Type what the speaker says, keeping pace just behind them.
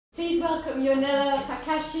Please welcome Yonela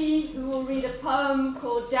Fakashe, who will read a poem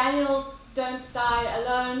called Daniel, Don't Die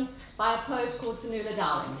Alone by a poet called Finuala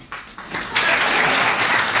Dowling.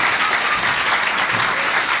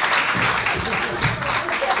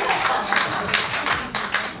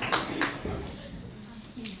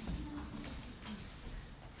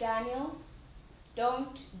 Daniel,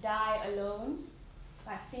 Don't Die Alone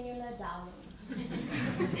by Finuala Dowling.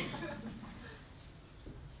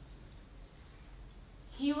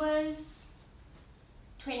 He was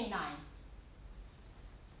 29.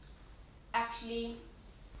 Actually,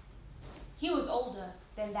 he was older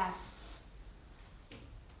than that.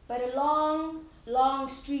 But a long, long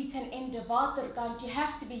street and end of Waterkant, you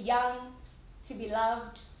have to be young to be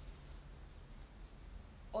loved,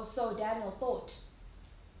 or so Daniel thought.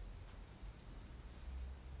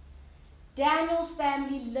 Daniel's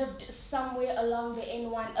family lived somewhere along the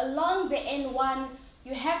N1. Along the N1,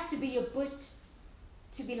 you have to be a bit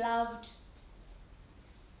to be loved,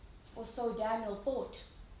 or so Daniel thought.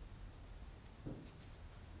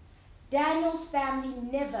 Daniel's family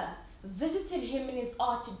never visited him in his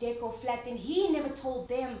Art Deco flat, and he never told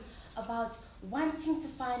them about wanting to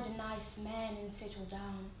find a nice man and settle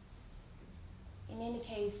down. In any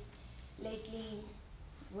case, lately,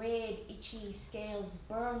 red, itchy scales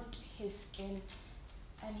burnt his skin,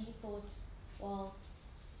 and he thought, well,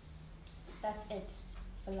 that's it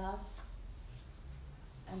for love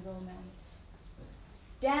and romance.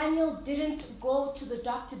 Daniel didn't go to the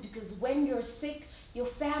doctor because when you're sick, your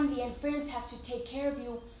family and friends have to take care of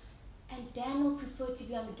you, and Daniel preferred to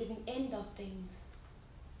be on the giving end of things.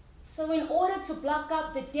 So in order to block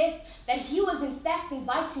out the death that he was in fact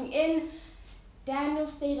inviting in, Daniel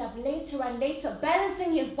stayed up later and later,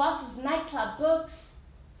 balancing his boss's nightclub books,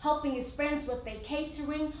 helping his friends with their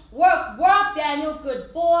catering. Work, work, Daniel,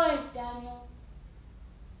 good boy, Daniel.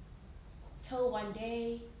 Till one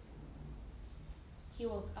day, he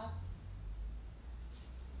woke up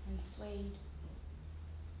and swayed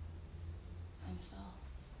and fell.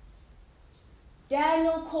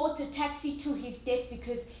 Daniel called a taxi to his death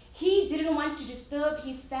because he didn't want to disturb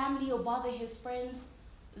his family or bother his friends,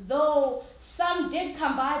 though some did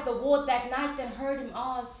come by the ward that night and heard him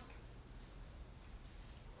ask,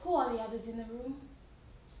 "Who are the others in the room?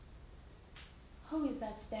 Who is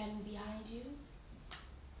that standing behind you?"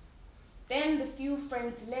 Then the few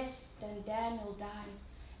friends left and Daniel died.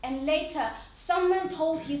 And later, someone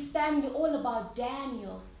told his family all about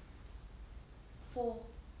Daniel for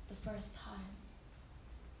the first time.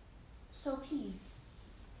 So please,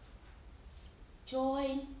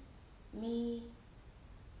 join me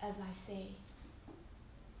as I say,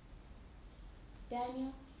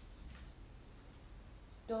 Daniel,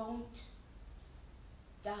 don't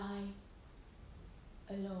die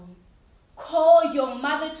alone. Call your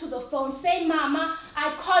mother to the phone. Say, "Mama,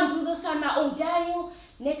 I can't do this on my own." Daniel,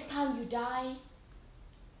 next time you die,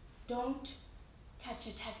 don't catch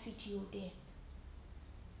a taxi to your death.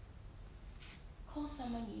 Call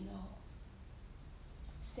someone you know.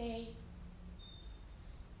 Say,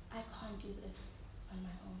 "I can't do this on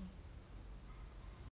my own."